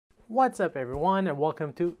What's up everyone, and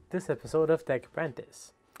welcome to this episode of Tech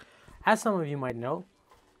Apprentice. As some of you might know,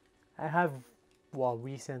 I have, well,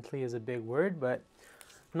 recently is a big word, but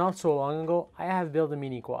not so long ago, I have built a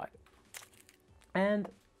mini quad. And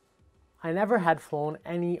I never had flown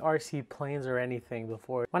any RC planes or anything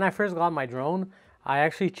before. When I first got my drone, I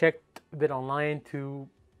actually checked a bit online to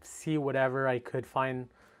see whatever I could find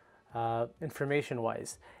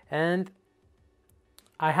information-wise. And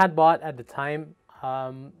I had bought at the time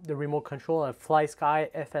the remote control of FlySky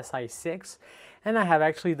FSI6, and I have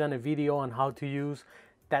actually done a video on how to use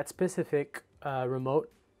that specific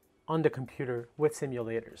remote on the computer with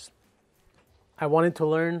simulators. I wanted to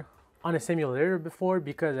learn on a simulator before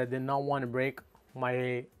because I did not want to break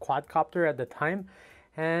my quadcopter at the time,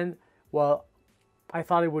 and well, I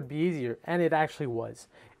thought it would be easier, and it actually was.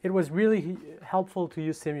 It was really helpful to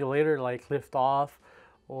use simulator like Liftoff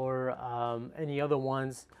or any other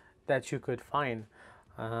ones that you could find.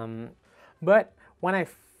 But when I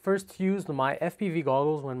first used my FPV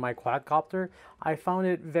goggles with my quadcopter, I found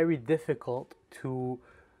it very difficult to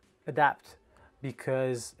adapt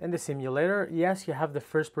because in the simulator, yes, you have the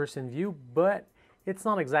first person view, but it's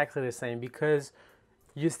not exactly the same because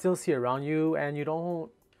you still see around you and you're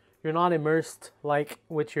not immersed like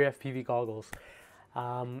with your FPV goggles.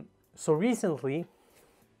 So recently,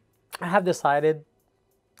 I have decided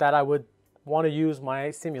that I would want to use my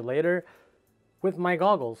simulator with my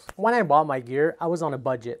goggles. When I bought my gear, I was on a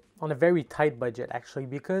budget, on a very tight budget actually,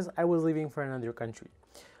 because I was leaving for another country.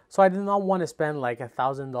 So I did not want to spend like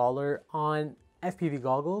 $1,000 on FPV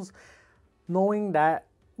goggles,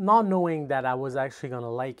 not knowing that I was actually gonna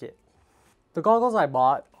like it. The goggles I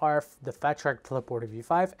bought are the Fat Shark Teleporter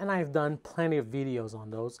V5, and I've done plenty of videos on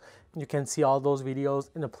those. You can see all those videos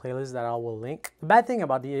in the playlist that I will link. The bad thing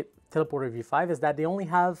about the Teleporter V5 is that they only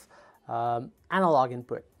have analog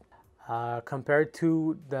input compared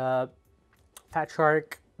to the Fat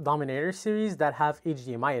Shark Dominator series that have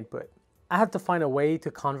HDMI input. I have to find a way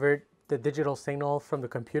to convert the digital signal from the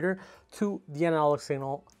computer to the analog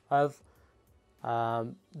signal of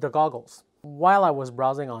the goggles. While I was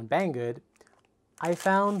browsing on Banggood, I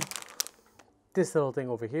found this little thing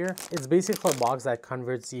over here. It's basically a box that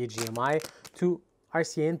converts the HDMI to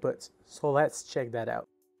RCA inputs. So let's check that out.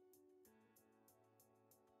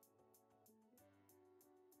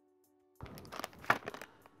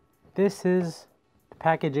 This is the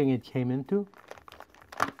packaging it came into.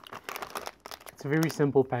 It's a very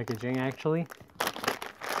simple packaging actually.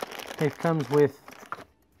 It comes with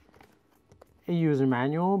a user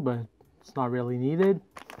manual, but it's not really needed.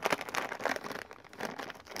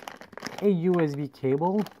 A USB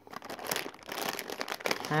cable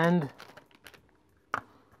and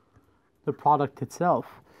the product itself.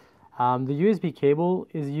 The USB cable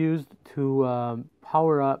is used to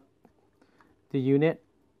power up the unit,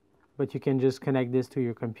 but you can just connect this to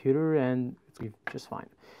your computer and it's just fine.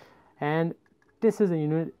 And this is a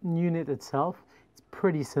unit itself. It's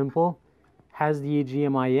pretty simple. Has the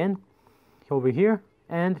HDMI in over here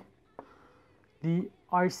and the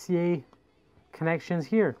RCA connections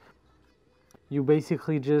here. You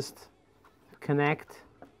basically just connect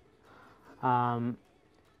the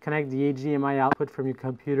HDMI output from your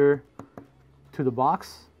computer to the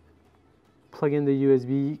box, plug in the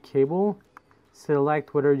USB cable,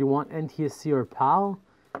 select whether you want NTSC or PAL,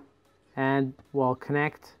 and well,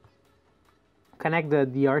 connect the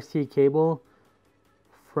RCA cable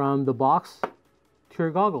from the box to your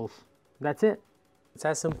goggles. That's it. It's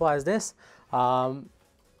as simple as this. The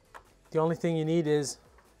only thing you need is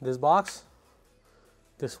this box,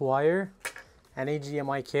 this wire, an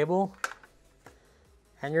HDMI cable,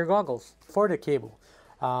 and your goggles for the cable.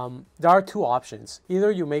 There are two options.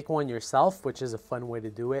 Either you make one yourself, which is a fun way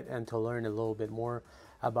to do it and to learn a little bit more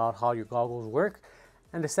about how your goggles work.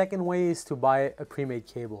 And the second way is to buy a pre-made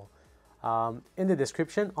cable. In the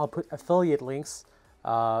description, I'll put affiliate links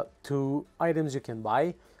to items you can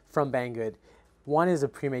buy from Banggood. One is a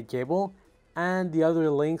pre-made cable, and the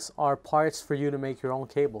other links are parts for you to make your own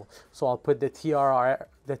cable. So I'll put the TRRS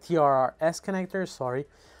connector,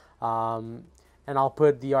 and I'll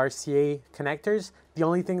put the RCA connectors. The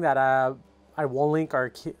only thing that I won't link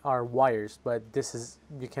are wires, but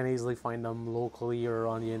you can easily find them locally or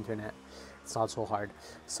on the internet. It's not so hard.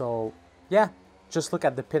 So yeah, just look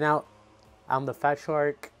at the pinout on the Fat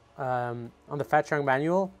Shark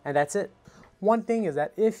manual, and that's it. One thing is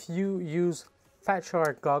that if you use Fat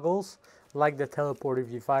Shark goggles like the Teleporter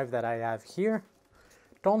V5 that I have here,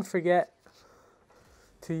 don't forget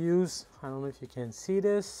to use, I don't know if you can see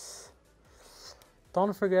this,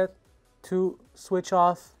 don't forget to switch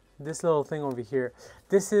off this little thing over here.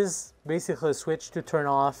 This is basically a switch to turn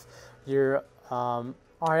off your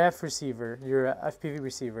RF receiver, your FPV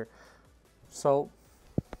receiver. So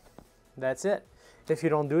that's it. If you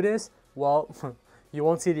don't do this, well, you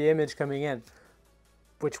won't see the image coming in,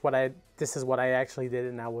 this is what I actually did,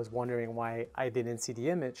 and I was wondering why I didn't see the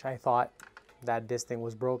image. I thought that this thing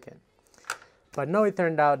was broken. But no, it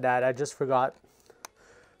turned out that I just forgot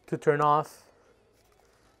to turn off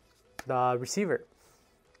the receiver.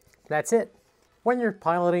 That's it. When you're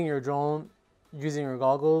piloting your drone using your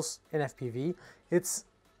goggles in FPV, it's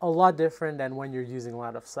a lot different than when you're using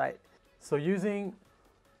line of sight. So using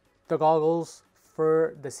the goggles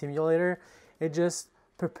for the simulator, it just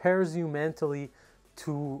prepares you mentally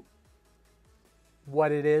to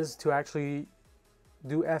what it is to actually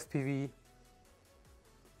do FPV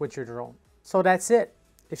with your drone. So that's it.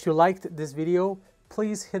 If you liked this video,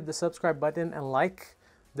 please hit the subscribe button and like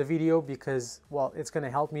the video, because, well, it's going to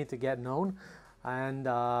help me to get known. And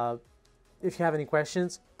if you have any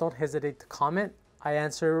questions, don't hesitate to comment. I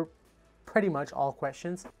answer pretty much all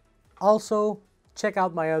questions. Also, check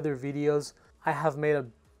out my other videos. I have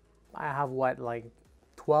what, like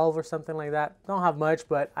 12 or something like that. Don't have much,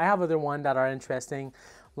 but I have other ones that are interesting,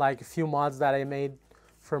 like a few mods that I made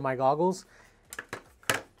for my goggles,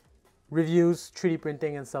 reviews, 3D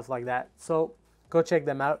printing and stuff like that. So go check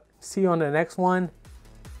them out. See you on the next one.